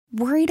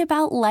Worried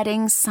about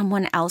letting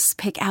someone else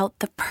pick out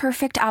the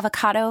perfect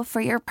avocado for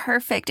your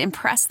perfect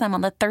impress them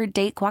on the third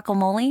date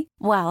guacamole?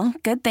 Well,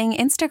 good thing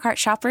Instacart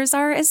shoppers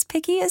are as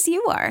picky as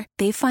you are.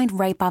 They find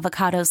ripe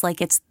avocados like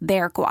it's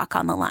their guac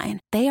on the line.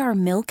 They are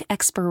milk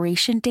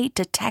expiration date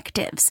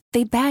detectives.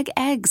 They bag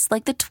eggs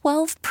like the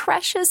 12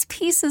 precious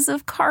pieces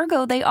of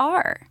cargo they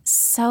are.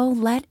 So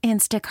let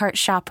Instacart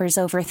shoppers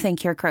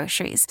overthink your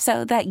groceries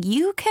so that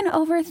you can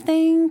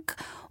overthink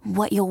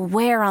what you'll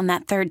wear on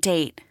that third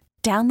date.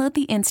 Download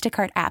the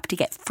Instacart app to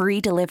get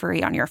free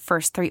delivery on your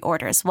first 3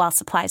 orders while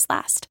supplies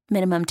last.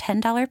 Minimum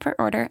 $10 per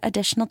order.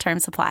 Additional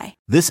terms apply.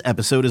 This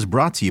episode is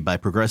brought to you by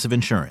Progressive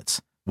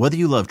Insurance. Whether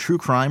you love true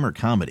crime or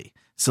comedy,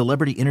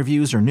 celebrity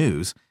interviews or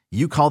news,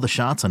 you call the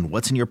shots on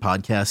what's in your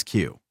podcast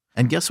queue.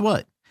 And guess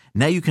what?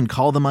 Now you can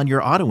call them on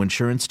your auto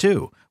insurance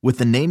too with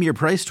the Name Your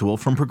Price tool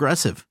from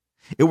Progressive.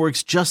 It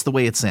works just the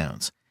way it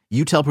sounds.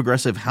 You tell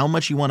Progressive how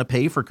much you want to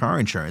pay for car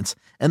insurance,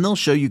 and they'll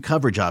show you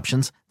coverage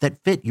options that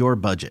fit your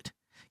budget.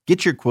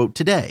 Get your quote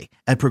today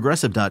at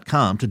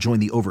Progressive.com to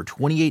join the over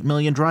 28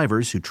 million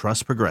drivers who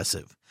trust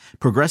Progressive.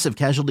 Progressive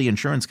Casualty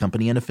Insurance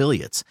Company and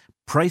Affiliates.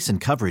 Price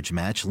and coverage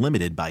match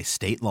limited by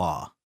state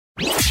law.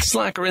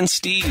 Slacker and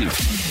Steve.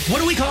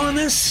 What are we calling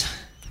this?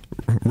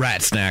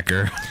 Rat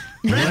Snacker.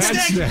 Rat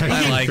Snacker.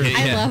 I like it.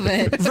 I Yeah. love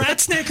it. Rat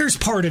Snacker's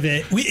part of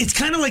it. It's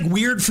kind of like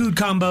weird food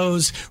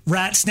combos,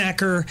 Rat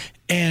Snacker,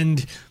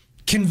 and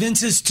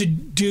convinces to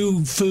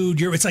do food.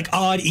 It's like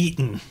odd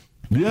eaten.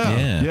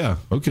 Yeah.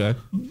 Okay.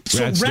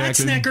 So rat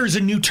snacker is a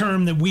new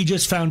term that we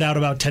just found out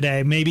about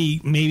today.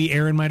 Maybe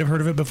Aaron might have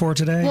heard of it before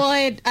today. Well,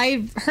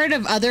 I've heard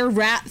of other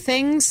rat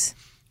things.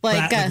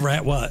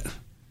 Rat what?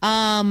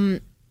 No,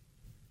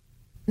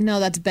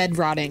 that's bed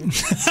rotting.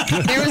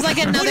 There was like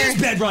another. What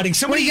is bed rotting?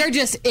 Where you're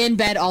just in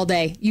bed all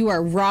day. You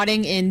are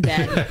rotting in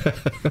bed.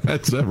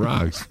 That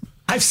rocks.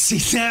 I've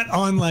seen that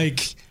on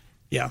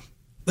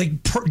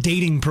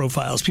dating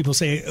profiles. People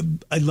say,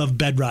 I love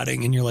bed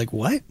rotting. And you're like,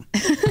 what?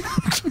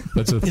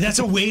 That's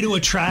a way to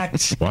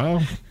attract.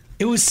 Wow.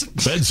 It was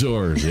bed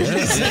sores.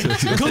 Yeah.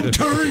 Come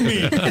turn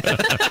me.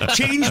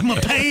 Change my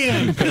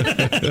pan.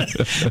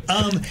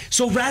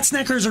 So rat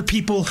snackers are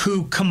people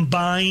who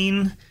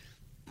combine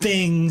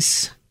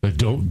things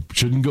that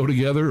shouldn't go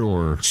together,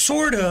 or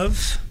sort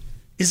of.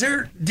 Is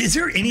there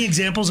any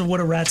examples of what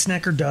a rat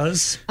snacker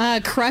does?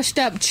 Crushed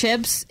up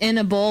chips in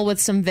a bowl with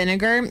some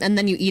vinegar, and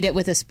then you eat it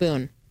with a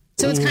spoon.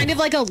 So it's kind of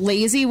like a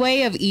lazy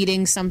way of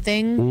eating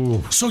something.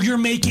 Ooh. So you're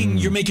making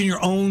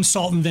your own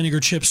salt and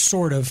vinegar chips,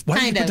 sort of. Why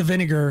do you put the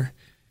vinegar?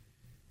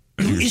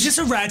 Is this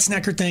a rat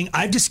snacker thing?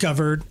 I've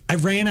discovered. I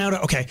ran out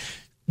of. Okay,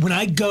 when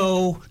I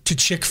go to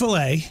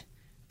Chick-fil-A,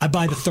 I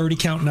buy the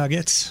 30-count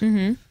nuggets.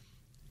 Mm-hmm.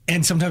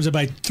 And sometimes I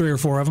buy 3 or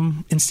 4 of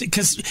them.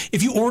 Because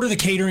if you order the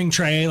catering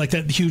tray, like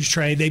that huge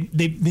tray, then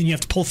you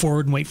have to pull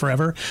forward and wait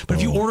forever. But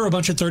if you order a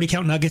bunch of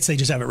 30-count nuggets, they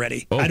just have it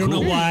ready. I don't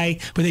know why,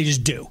 but they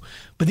just do.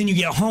 But then you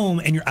get home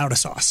and you're out of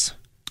sauce.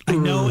 I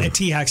know at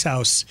T-Hack's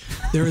house,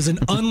 there is an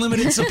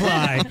unlimited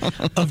supply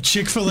of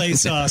Chick-fil-A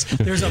sauce.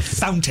 There's a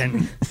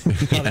fountain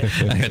of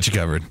it. I got you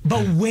covered.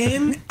 But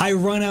when I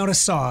run out of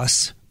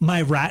sauce,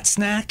 my rat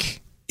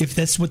snack, if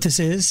that's what this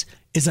is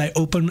I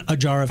open a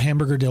jar of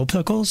hamburger dill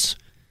pickles.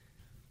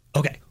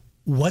 Okay,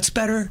 what's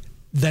better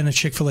than a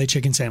Chick-fil-A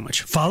chicken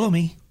sandwich? Follow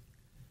me.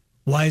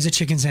 Why is a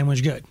chicken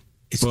sandwich good?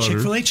 It's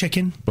Chick-fil-A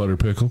chicken. Butter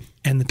pickle.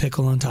 And the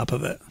pickle on top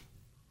of it.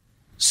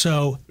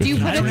 So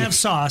if I don't have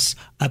sauce,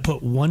 I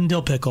put 1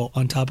 dill pickle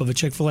on top of a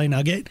Chick-fil-A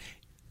nugget.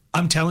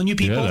 I'm telling you,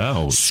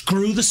 people,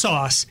 screw the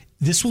sauce.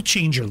 This will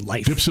change your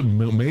life. Dip some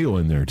mayo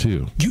in there,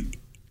 too.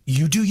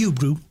 You do you,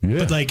 boo.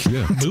 Yeah,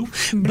 boo.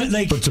 But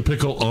it's a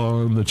pickle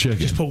on the chicken.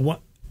 Just put one.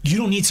 You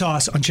don't need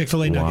sauce on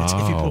Chick-fil-A nuggets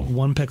if you put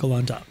 1 pickle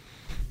on top.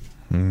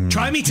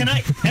 Try me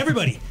tonight.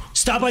 Everybody,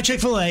 stop by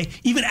Chick-fil-A.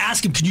 Even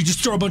ask them, can you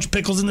just throw a bunch of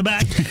pickles in the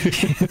back?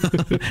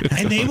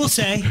 And they will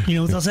say, you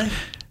know what they'll say?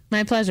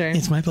 My pleasure.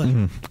 It's my pleasure.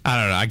 Mm-hmm. I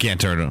don't know. I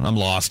can't turn it. I'm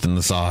lost in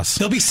the sauce.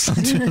 They'll be.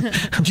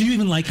 Do you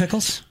even like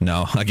pickles?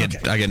 No, I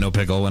get no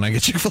pickle when I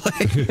get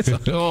Chick-fil-A.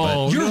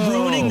 So, you're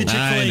ruining the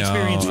Chick-fil-A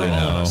experience for all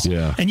of us.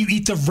 Yeah. And you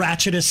eat the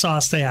ratchetest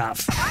sauce they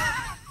have.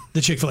 The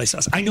Chick-fil-A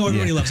sauce. I know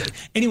everybody loves it.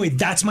 Anyway,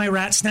 that's my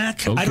rat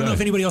snack. Okay. I don't know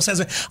if anybody else has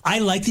it. I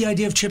like the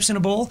idea of chips in a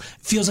bowl.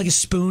 Feels like a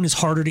spoon is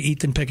harder to eat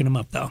than picking them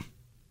up, though.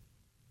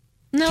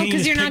 No,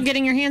 because you're not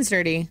getting your hands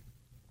dirty.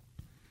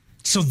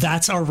 So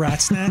that's our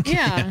rat snack?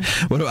 Yeah.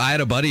 I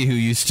had a buddy who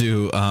used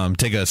to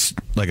take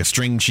a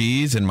string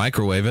cheese and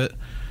microwave it.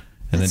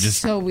 And That's then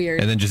just so weird.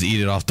 And then just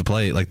eat it off the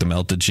plate, like the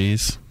melted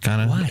cheese, kind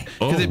of. Why?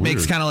 Because it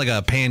makes kind of like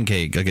a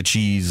pancake, like a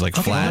cheese, like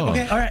flat.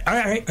 Okay, all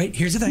right.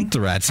 Here's the thing. It's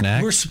a rat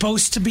snack. We're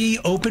supposed to be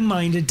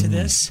open-minded to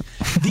this.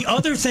 The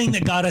other thing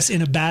that got us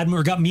in a bad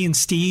mood, or got me and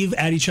Steve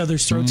at each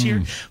other's throats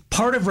here,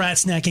 part of rat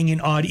snacking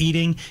and odd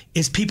eating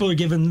is people are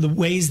given the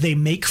ways they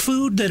make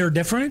food that are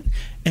different.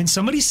 And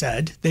somebody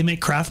said they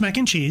make Kraft mac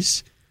and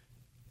cheese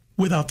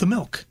without the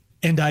milk.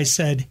 And I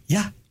said,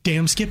 yeah.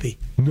 Damn Skippy.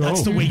 No.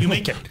 That's the way you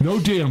make it. No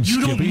damn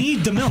Skippy. You don't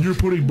need the milk. You're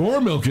putting more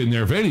milk in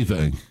there, if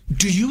anything.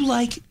 Do you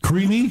like...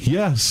 Creamy?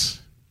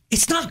 Yes.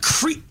 It's not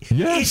creamy.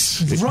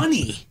 Yes. It's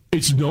runny.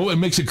 It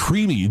makes it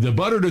creamy. The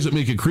butter doesn't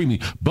make it creamy.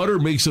 Butter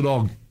makes it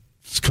all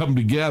come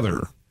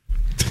together.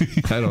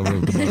 I don't know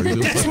what the butter is.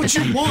 That's what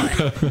you want.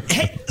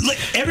 Hey, look,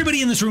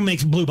 everybody in this room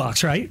makes Blue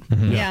Box, right?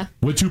 Mm-hmm. Yeah.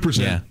 With 2%.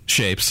 Yeah,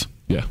 shapes.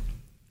 Yeah.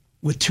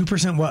 With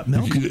 2% what?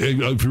 Milk?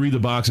 If you read the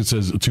box, it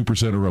says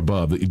 2% or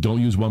above. You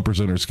don't use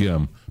 1% or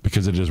skim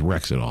because it just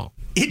wrecks it all.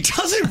 It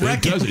doesn't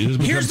wreck it.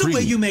 Here's the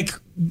way you make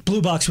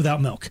Blue Box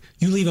without milk.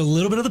 You leave a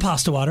little bit of the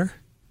pasta water.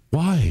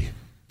 Why?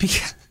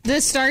 Because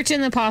the starch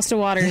in the pasta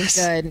water is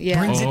good. Yeah.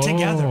 Brings it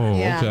together.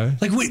 Yeah. Okay.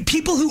 Like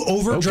people who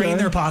over drain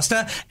their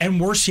pasta,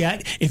 and worse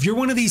yet, if you're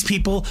one of these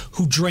people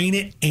who drain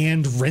it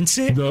and rinse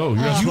it, No, you're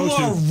not you supposed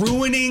to. are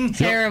ruining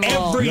Terrible.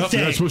 everything. Yep,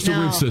 you're not supposed to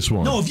rinse this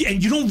one. No,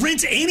 and you don't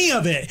rinse any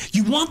of it.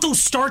 You want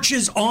those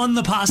starches on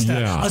the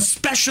pasta,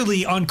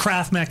 especially on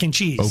Kraft mac and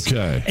cheese.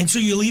 Okay. And so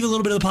you leave a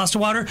little bit of the pasta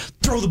water,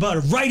 throw the butter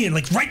right in,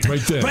 like right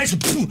there. Right. You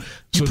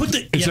put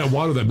the it's that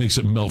water that makes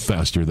it melt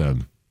faster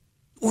then.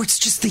 Or it's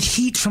just the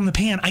heat from the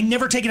pan. I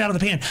never take it out of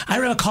the pan. I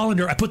have a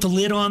colander. I put the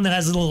lid on that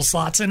has the little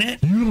slots in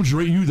it. You don't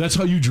drain. That's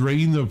how you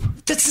drain the.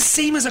 That's the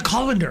same as a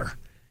colander.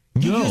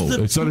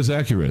 It's not as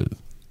accurate.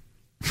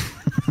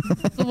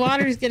 The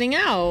water's getting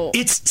out.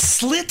 It's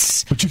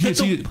slits. But you can't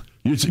see it.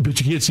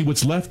 But you can't see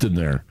what's left in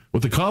there.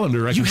 With the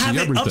colander, I can see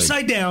everything. You have it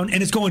upside down,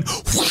 and it's going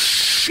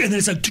whoosh, and then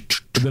it's like.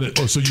 And then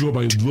so you go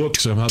by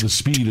looks of how the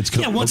speed it's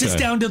coming. Yeah, once it's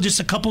down to just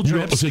a couple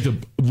drips. You take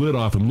the lid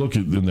off and look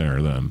in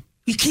there then.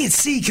 You can't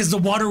see because the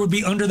water would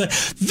be under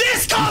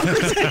this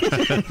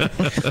conversation.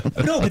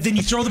 No, but then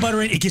you throw the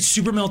butter in, it gets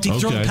super melty.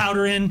 Throw the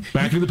powder in.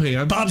 Back in the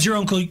pan. Bob's your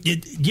uncle.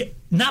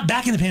 Not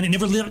back in the pan. It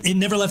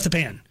never left the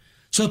pan.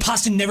 So the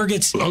pasta never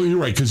gets. Oh, you're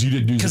right, because you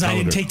didn't use the powder. Because I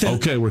didn't take the.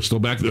 Okay, we're still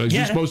back there.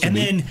 You're supposed to and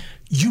be. then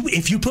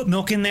if you put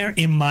milk in there,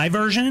 in my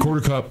version.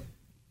 Quarter cup.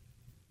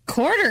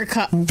 Quarter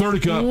cup. 30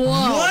 cup. Whoa.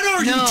 What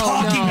are you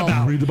talking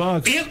about? Read the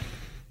box.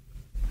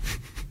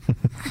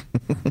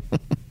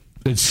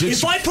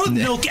 If I put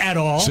milk at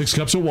all, 6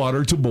 cups of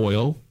water to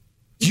boil.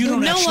 You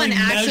don't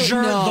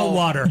measure the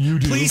water. You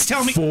do. Please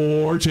tell me.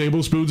 4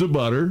 tablespoons of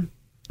butter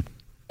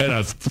and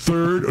a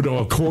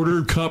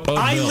quarter cup of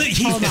milk.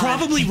 He's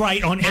probably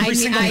right on every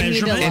single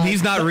measurement. And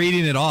he's not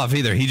reading it off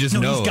either. He just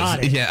knows. He's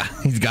got it. Yeah,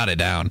 he's got it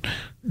down.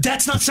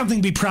 That's not something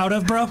to be proud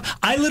of, bro.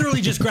 I literally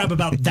just grab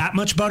about that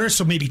much butter,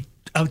 so maybe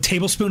a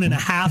tablespoon and a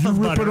half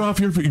of butter. Rip it off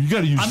you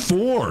got to use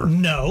 4.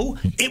 No.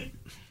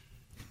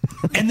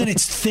 And then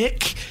it's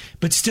thick,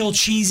 but still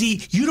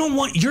cheesy. You don't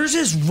want yours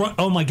is.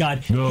 Oh my God,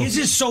 his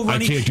is so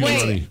runny. I can't do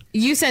runny.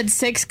 You said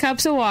 6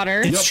 cups of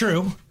water. It's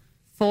true.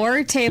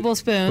 4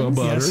 tablespoons.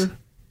 Butter. Yes.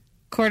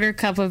 Quarter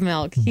cup of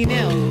milk. He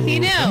knew. He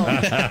knew.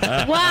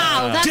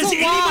 Wow, that's Does a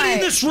lot. anybody in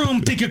this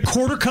room think a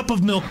quarter cup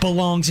of milk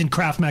belongs in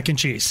Kraft mac and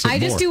cheese? I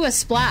just do a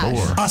splash.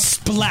 A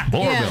splat.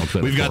 More milk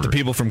than We've got the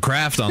people from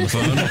Kraft on the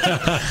phone.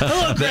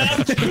 Hello,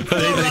 Kraft.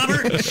 Hello,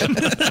 Robert.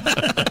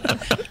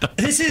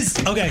 This is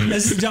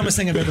the dumbest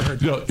thing I've ever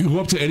heard. You go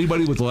up to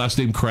anybody with the last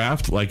name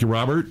Kraft, like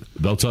Robert,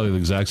 they'll tell you the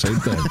exact same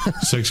thing.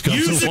 6 cups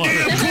Use of water.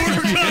 the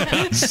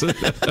damn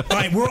quarter cup. All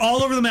right, we're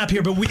all over the map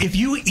here, but if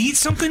you eat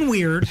something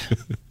weird,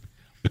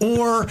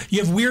 or you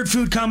have weird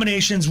food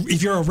combinations,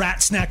 if you're a rat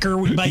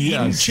snacker by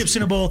eating chips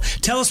in a bowl,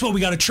 tell us what we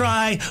got to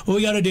try, what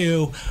we got to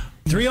do.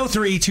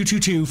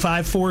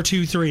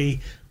 303-222-5423,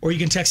 or you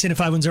can text in at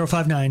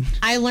 51059.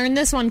 I learned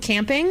this one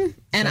camping,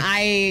 and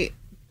I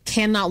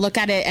cannot look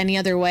at it any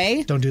other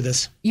way. Don't do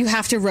this. You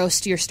have to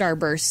roast your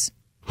Starburst.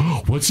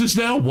 What's this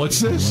now? What's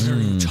this? What are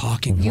you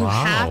talking about? You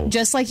have,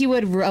 just like you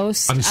would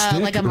roast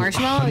like a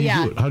marshmallow.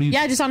 How do you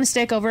just on a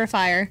stick over a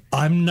fire.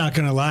 I'm not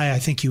going to lie. I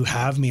think you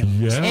have me on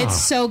this. It's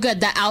so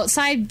good. The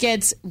outside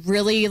gets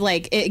really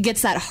it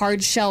gets that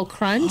hard shell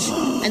crunch,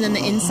 and then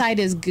the inside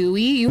is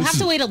gooey. You have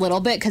to wait a little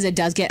bit because it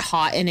does get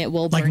hot and it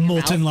will burn like your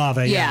molten mouth.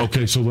 lava. Yeah.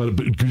 Okay, so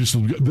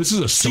this is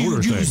a So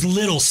stoner you use thing.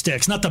 little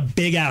sticks, not the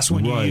big ass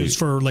one you use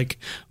for like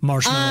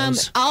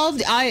marshmallows.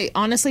 I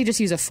honestly just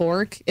use a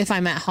fork if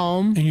I'm at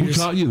home. And you Who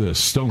taught you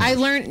this? Stoner. I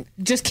learned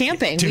just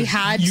camping. Dude, we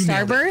had you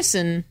nailed Starburst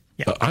and.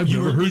 I've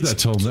never heard that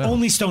till now.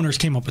 Only stoners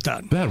came up with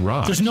that. That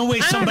rocks. There's no way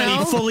don't somebody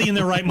know. fully in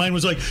their right mind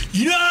was like,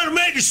 you know how to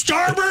make a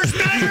Starburst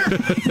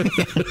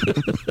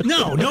better?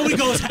 No, nobody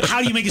goes,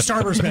 how do you make a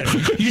Starburst better?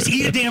 You just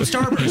eat a damn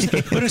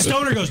Starburst. But a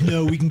stoner goes,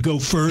 no, we can go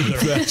further.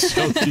 We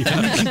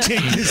can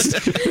take this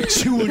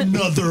to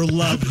another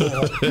level.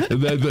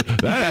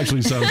 that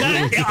actually sounds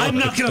good. I'm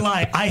not going to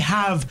lie. I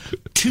have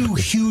 2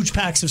 huge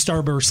packs of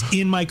Starburst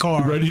in my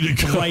car. Ready to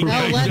go. Right Oh,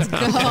 now. let's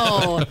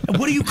go.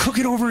 What do you cook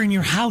it over in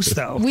your house,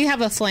 though? We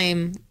have a flame.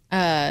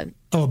 A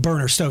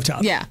burner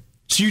stovetop. Yeah.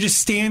 So you're just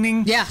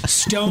standing,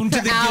 stoned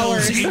to the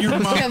hours. gills in your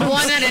mom.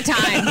 One at a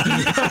time.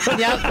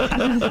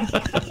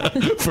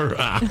 Yep. For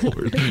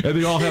hours. And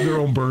they all have their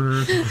own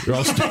burner. They're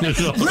all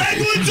standing up.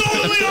 Redwood's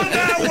only on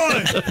that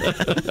one.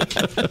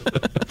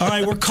 All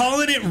right, we're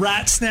calling it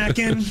rat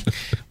snacking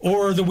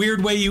or the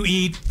weird way you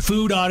eat,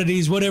 food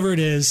oddities, whatever it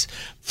is.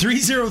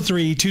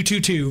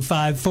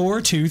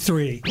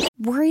 303-222-5423.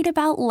 Worried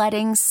about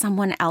letting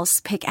someone else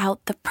pick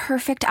out the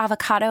perfect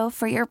avocado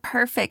for your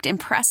perfect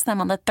impress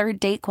them on the third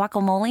date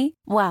guacamole?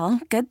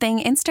 Well, good thing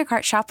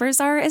Instacart shoppers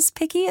are as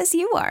picky as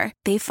you are.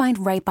 They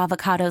find ripe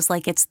avocados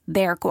like it's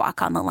their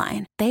guac on the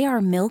line. They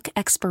are milk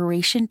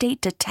expiration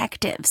date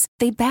detectives.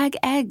 They bag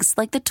eggs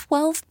like the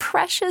 12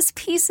 precious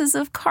pieces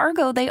of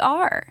cargo they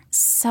are.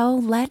 So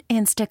let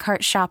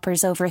Instacart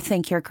shoppers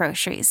overthink your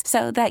groceries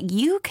so that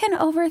you can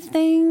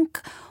overthink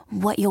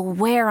what you'll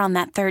wear on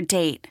that third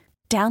date.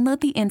 Download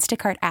the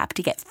Instacart app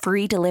to get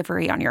free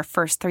delivery on your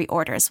first 3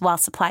 orders while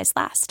supplies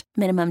last.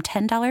 Minimum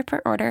 $10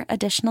 per order.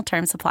 Additional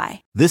terms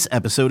apply. This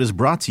episode is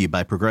brought to you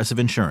by Progressive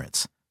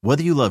Insurance.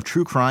 Whether you love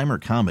true crime or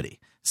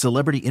comedy,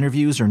 celebrity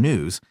interviews or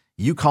news,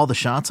 you call the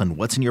shots on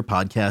what's in your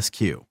podcast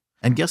queue.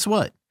 And guess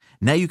what?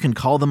 Now you can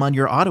call them on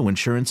your auto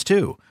insurance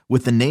too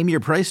with the Name Your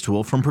Price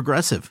tool from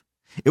Progressive.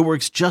 It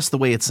works just the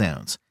way it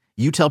sounds.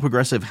 You tell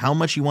Progressive how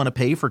much you want to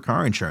pay for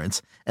car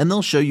insurance, and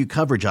they'll show you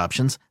coverage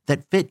options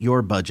that fit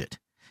your budget.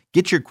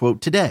 Get your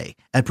quote today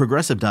at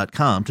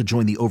Progressive.com to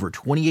join the over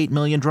 28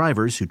 million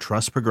drivers who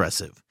trust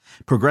Progressive.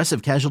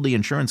 Progressive Casualty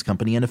Insurance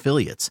Company and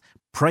Affiliates.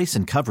 Price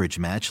and coverage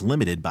match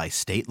limited by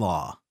state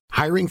law.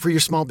 Hiring for your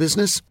small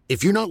business?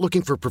 If you're not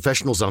looking for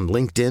professionals on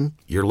LinkedIn,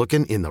 you're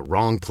looking in the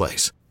wrong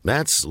place.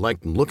 That's like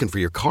looking for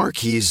your car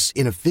keys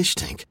in a fish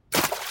tank.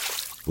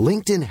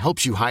 LinkedIn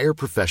helps you hire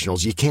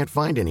professionals you can't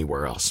find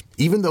anywhere else,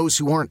 even those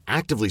who aren't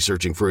actively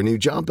searching for a new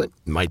job but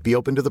might be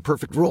open to the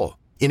perfect role.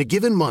 In a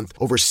given month,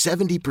 over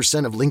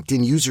 70% of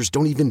LinkedIn users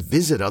don't even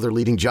visit other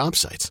leading job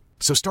sites.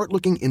 So start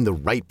looking in the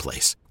right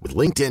place. With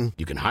LinkedIn,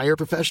 you can hire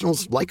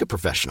professionals like a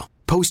professional.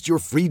 Post your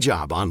free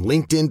job on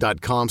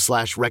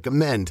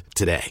linkedin.com/recommend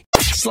today.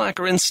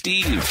 Slacker and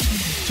Steve.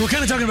 So we're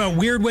kind of talking about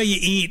weird way you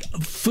eat,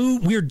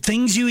 food, weird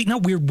things you eat,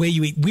 not weird way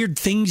you eat, weird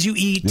things you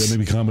eat. Yeah,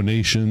 maybe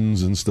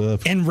combinations and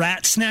stuff. And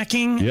rat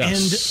snacking.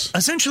 Yes. And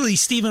essentially,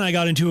 Steve and I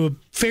got into a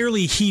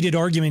fairly heated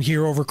argument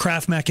here over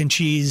Kraft mac and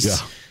cheese. Yeah.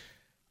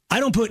 I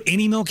don't put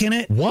any milk in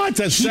it. What?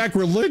 That's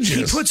sacrilegious.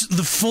 He puts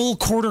the full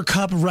quarter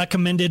cup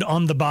recommended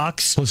on the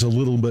box. Plus a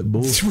little bit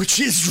more.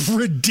 Which is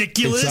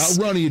ridiculous. It's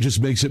not runny. It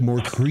just makes it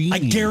more creamy. I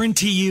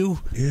guarantee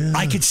you,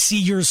 I could see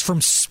yours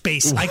from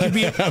space. I could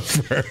be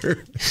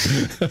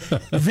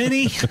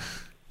Vinny?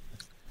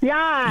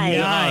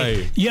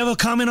 Yay. You have a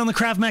comment on the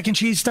Kraft mac and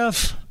cheese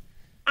stuff?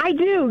 I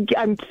do.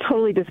 I'm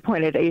totally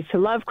disappointed. I used to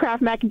love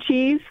Kraft mac and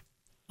cheese.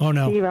 Oh,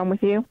 no. Steve, I'm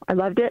with you. I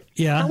loved it.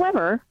 Yeah.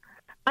 However,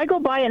 I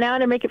go buy it now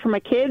and I make it for my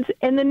kids,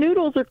 and the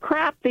noodles are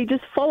crap. They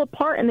just fall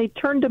apart and they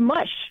turn to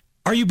mush.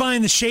 Are you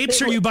buying the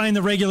shapes or are you buying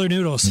the regular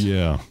noodles?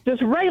 Yeah.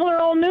 Just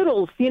regular old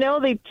noodles. You know,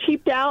 they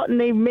cheaped out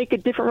and they make a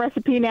different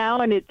recipe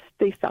now, and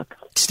they suck.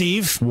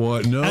 Steve?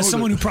 What? No. As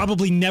someone who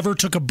probably never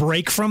took a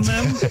break from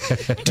them,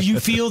 do you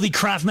feel the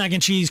Kraft mac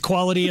and cheese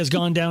quality has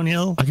gone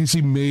downhill? I can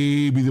see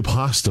maybe the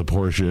pasta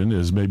portion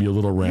is maybe a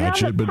little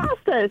ratchet. Yeah, the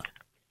pasta is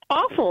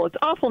awful. It's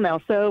awful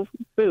now, so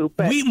boo.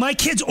 But My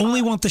kids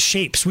only want the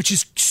shapes, which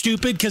is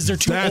stupid because they're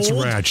too old. That's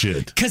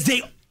ratchet. Because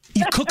you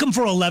cook them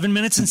for 11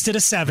 minutes instead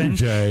of 7.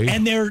 Okay.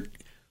 And they're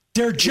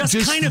just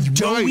kind of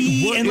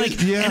doughy and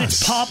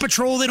it's Paw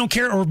Patrol. They don't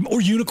care or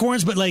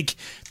unicorns, but like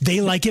they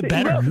like it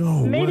better.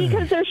 Maybe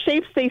because their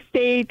shapes they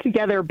stay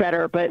together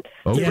better, but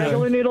the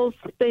regular noodles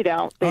they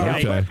don't. They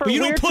don't. Right. But you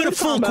don't put a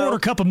full quarter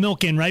cup of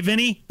milk in, right,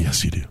 Vinny?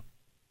 Yes, you do.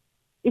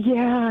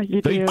 Yeah,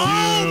 you do.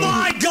 Oh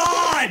my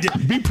God!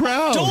 Be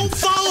proud. Don't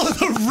follow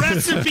the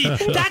recipe.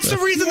 That's the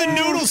reason the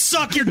noodles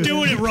suck. You're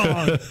doing it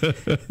wrong.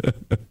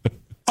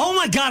 Oh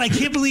my God! I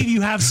can't believe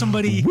you have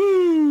somebody.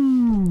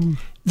 Woo.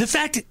 The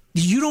fact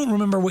you don't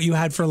remember what you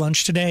had for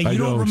lunch today. You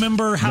don't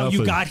remember how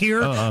you got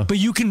here, but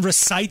you can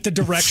recite the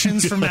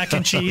directions for mac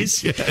and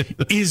cheese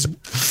is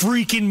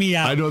freaking me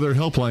out. I know their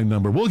helpline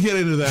number. We'll get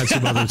into that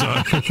some other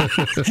time.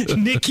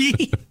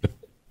 Nikki.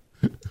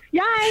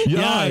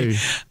 Yay!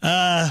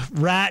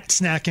 Rat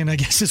snacking, I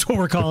guess is what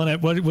we're calling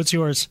it. What's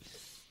yours?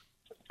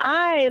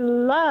 I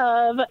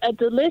love a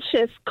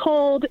delicious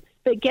cold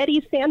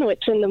spaghetti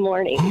sandwich in the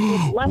morning.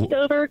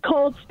 Leftover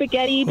cold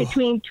spaghetti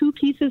between 2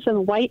 pieces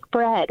of white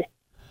bread.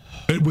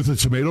 And with a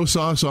tomato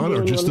sauce on,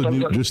 or just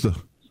the?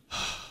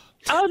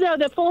 Oh no,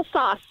 the full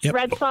sauce,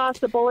 red sauce,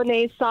 the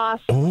bolognese sauce.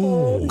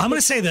 Oh, I'm going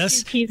to say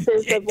this: 2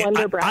 pieces of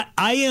Wonder Bread.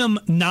 I am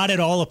not at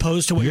all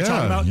opposed to what you're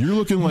talking about. You're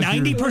looking like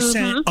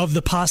 90% of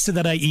the pasta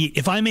that I eat.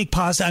 If I make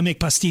pasta, I make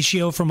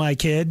pasticcio for my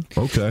kid.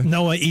 Okay.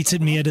 Noah eats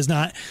it. Mia does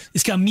not.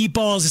 It's got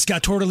meatballs. It's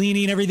got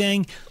tortellini and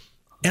everything.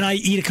 And I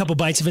eat a couple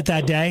bites of it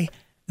that day.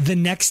 The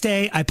next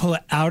day, I pull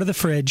it out of the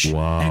fridge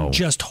and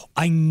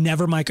I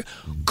never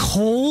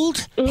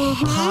cold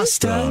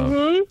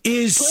pasta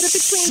is Put it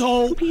between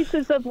so 2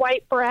 pieces of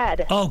white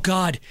bread. Oh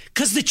God,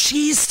 because the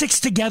cheese sticks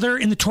together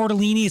in the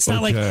tortellini. It's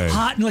not like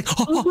hot and like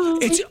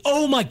it's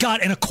oh my God,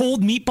 and a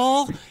cold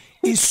meatball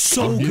is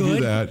so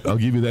good. I'll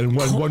give you that. And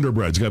Wonder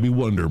Bread's got to be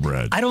Wonder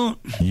Bread. I don't.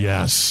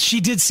 Yes. She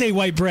did say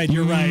white bread.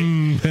 You're right.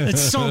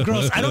 It's so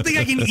gross. I don't think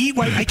I can eat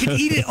white. I can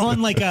eat it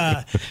on like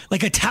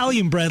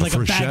Italian bread, like a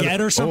baguette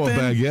or something. Oh,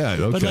 a baguette.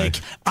 Okay. But like,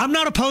 I'm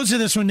not opposed to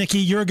this one, Nikki.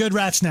 You're a good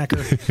rat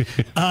snacker.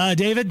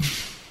 David.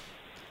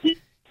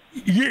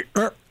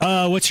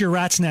 What's your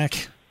rat's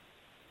neck?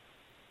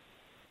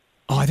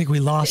 Oh, I think we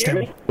lost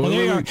him. Oh,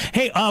 there you are.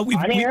 Hey,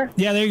 I'm here.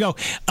 Yeah, there you go.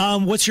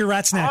 What's your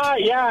rat's neck?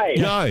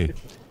 Yay.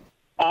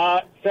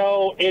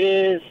 So it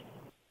is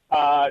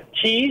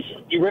cheese.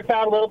 You rip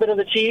out a little bit of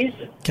the cheese.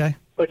 Okay.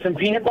 Put some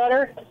peanut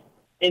butter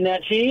in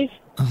that cheese.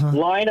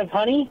 Line of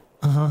honey.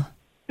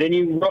 Then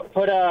you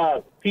put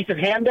a piece of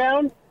ham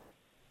down,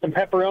 some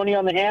pepperoni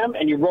on the ham,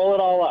 and you roll it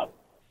all up.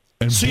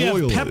 And so you have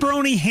boil it.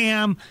 pepperoni,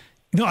 ham.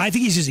 No, I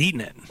think he's just eating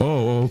it.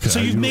 Oh, okay.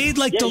 So you've made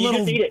like the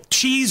little just eat it.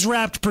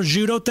 cheese-wrapped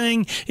prosciutto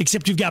thing,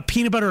 except you've got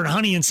peanut butter and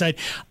honey inside.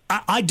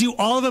 I do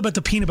all of it but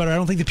the peanut butter. I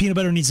don't think the peanut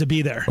butter needs to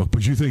be there. Oh,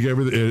 but you think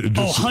everything...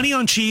 honey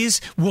on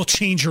cheese will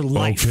change your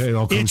life. Okay, it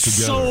all comes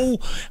together.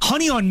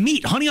 Honey on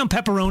meat, honey on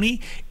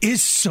pepperoni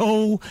is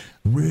so...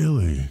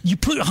 Really? You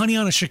put honey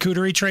on a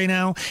charcuterie tray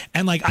now,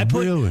 and like I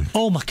put... Really?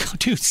 Oh my God,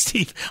 dude,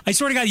 Steve. I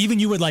swear to God, even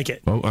you would like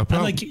it. Oh,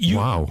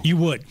 wow. You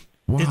would.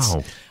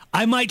 Wow.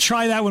 I might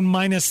try that one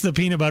minus the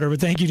peanut butter, but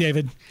thank you,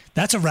 David.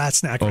 That's a rat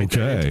snack right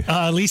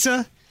there.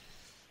 Lisa?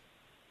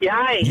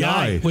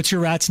 Yay. What's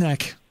your rat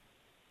snack?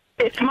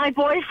 It's my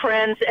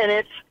boyfriend's, and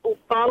it's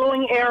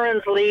following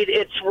Aaron's lead.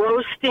 It's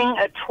roasting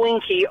a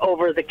Twinkie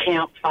over the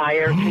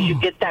campfire because you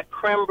get that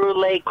creme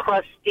brulee,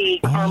 crusty,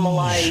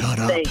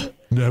 caramelized thing.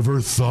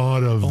 Never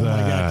thought of that.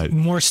 My God.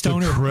 More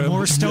stoner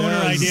Yes.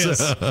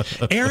 ideas.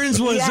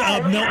 Aaron's was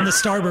melting the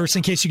Starburst,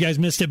 in case you guys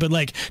missed it, but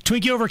like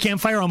Twinkie over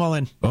campfire, I'm all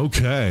in.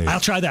 Okay. I'll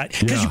try that.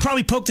 Because you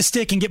probably poke the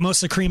stick and get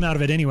most of the cream out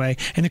of it anyway,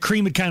 and the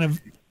cream would kind of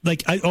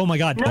oh my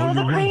God. No,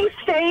 the cream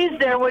stays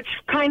there, which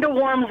kind of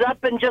warms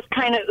up and just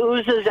kind of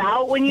oozes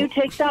out when you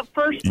take that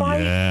first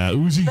bite. Yeah,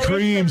 oozy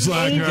cream,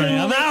 Slacker.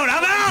 I'm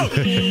out.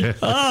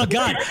 Oh,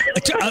 God.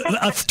 A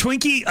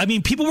Twinkie, I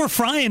mean, people were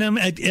frying them.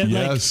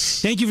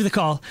 Yes. Thank you for the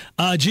call.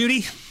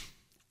 Judy?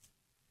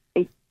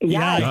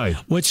 Yeah.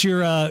 What's your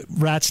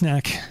rat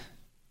snack?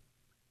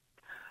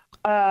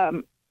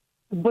 Wasabi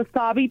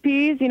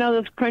peas. You know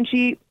those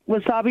crunchy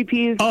wasabi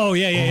peas? Oh,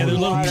 yeah. The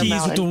little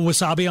peas with the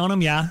wasabi on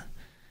them, yeah.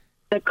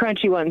 The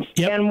crunchy ones.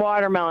 Yep. And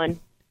watermelon.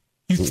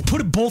 You put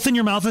it both in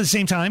your mouth at the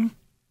same time?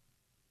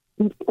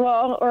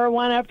 Well, or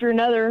one after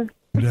another.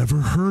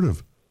 Never heard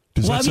of.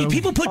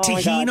 People put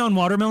tahini on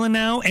watermelon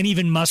now, and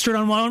even mustard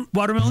on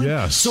watermelon.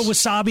 Yes. So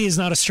wasabi is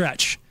not a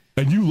stretch.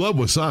 And you love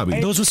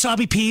wasabi. Those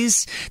wasabi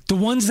peas, the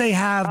ones they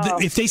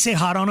have, if they say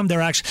hot on them, they're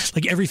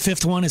actually like every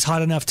fifth one is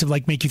hot enough to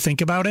like make you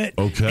think about it.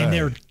 Okay. And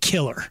they're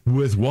killer.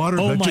 With water.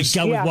 Oh my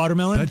God, with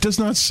watermelon. That does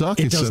not suck.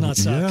 It does not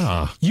suck.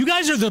 Yeah. You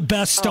guys are the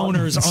best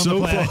stoners on the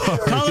planet. Far,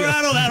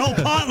 Colorado, that whole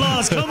pot law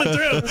is coming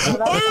through.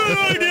 I have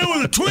an idea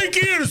with a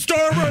Twinkie and a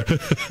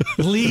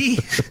Starbucks. Lee?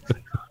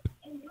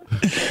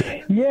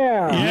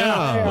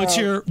 Yeah.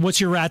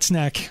 What's your rat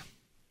snack?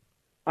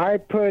 I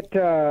put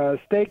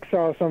steak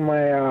sauce on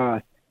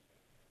my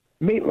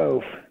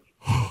meatloaf.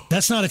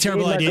 That's not a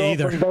terrible idea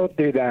either. Both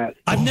do that.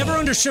 I've never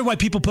understood why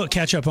people put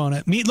ketchup on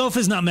it. Meatloaf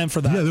is not meant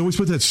for that. Yeah, they always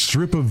put that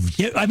strip of...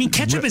 Yeah, I mean,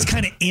 ketchup is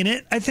kind of in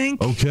it, I think.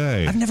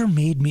 Okay. I've never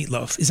made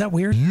meatloaf. Is that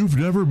weird? You've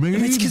never made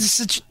it? It's because it's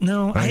such...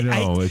 No. I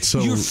know. It's so...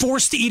 You're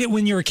forced to eat it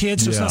when you're a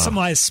kid, so it's not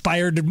something I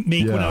aspired to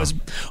make when I was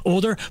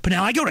older. But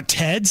now I go to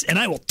Ted's, and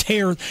I will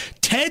tear...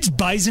 Ted's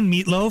bison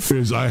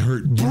meatloaf. I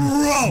heard...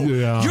 Bro!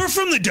 Yeah. You're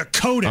from the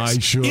Dakotas. I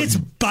should. It's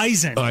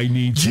bison. I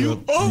need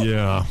to...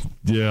 Yeah.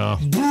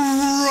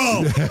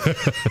 Bro!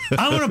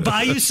 I'm going to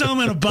buy you some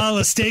and a bottle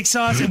of steak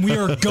sauce, and we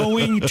are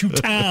going to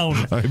town.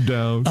 I'm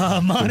down.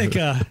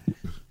 Monica.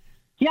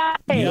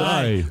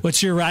 Yay.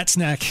 What's your rat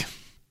snack?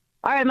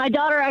 All right, my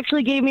daughter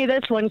actually gave me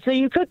this one. So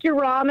you cook your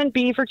ramen,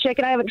 beef, or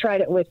chicken. I haven't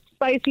tried it with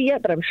spicy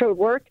yet, but I'm sure it would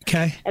work.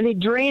 Okay. And they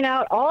drain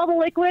out all the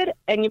liquid,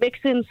 and you mix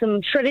in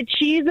some shredded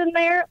cheese in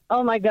there.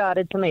 Oh, my God,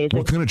 it's amazing.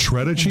 What kind of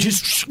shredded cheese?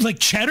 Just like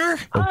cheddar?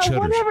 Cheddar.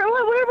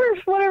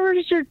 Whatever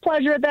is your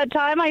pleasure at that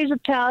time. I use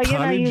Italian.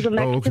 Cottage? I use a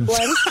Mexican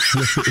blend.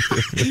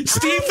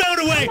 Steve found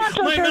a way.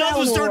 My mouth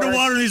was starting to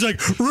water, and he's like,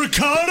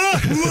 ricotta?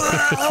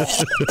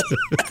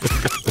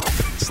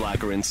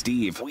 Slacker and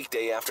Steve,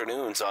 weekday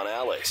afternoons on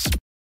Alice.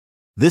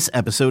 This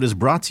episode is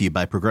brought to you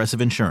by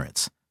Progressive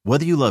Insurance.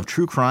 Whether you love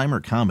true crime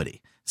or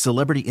comedy,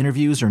 celebrity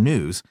interviews or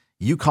news,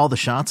 you call the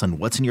shots on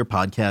what's in your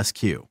podcast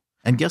queue.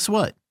 And guess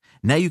what?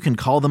 Now you can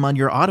call them on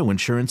your auto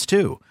insurance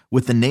too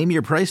with the Name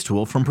Your Price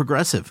tool from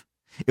Progressive.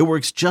 It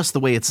works just the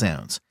way it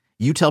sounds.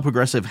 You tell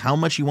Progressive how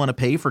much you want to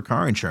pay for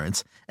car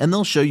insurance, and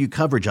they'll show you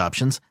coverage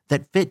options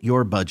that fit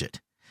your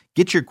budget.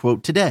 Get your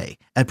quote today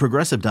at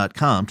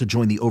Progressive.com to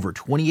join the over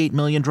 28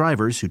 million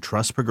drivers who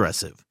trust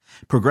Progressive.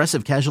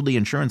 Progressive Casualty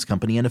Insurance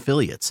Company and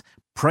Affiliates.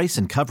 Price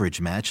and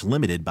coverage match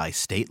limited by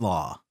state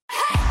law.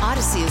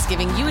 Odyssey is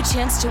giving you a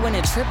chance to win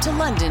a trip to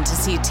London to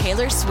see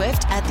Taylor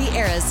Swift at the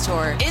Eras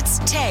Tour. It's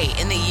Tay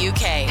in the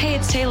UK. Hey,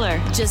 it's Taylor.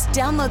 Just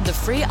download the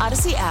free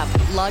Odyssey app,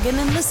 log in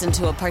and listen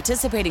to a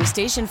participating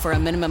station for a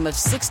minimum of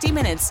 60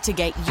 minutes to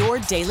get your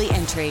daily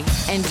entry.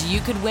 And you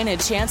could win a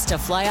chance to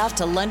fly off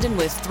to London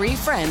with 3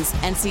 friends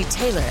and see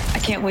Taylor. I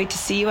can't wait to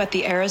see you at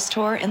the Eras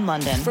Tour in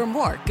London. For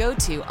more, go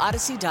to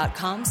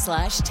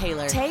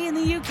odyssey.com/Taylor. Tay in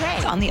the UK.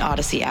 It's on the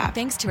Odyssey app.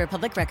 Thanks to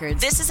Republic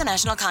Records. This is a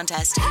national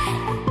contest.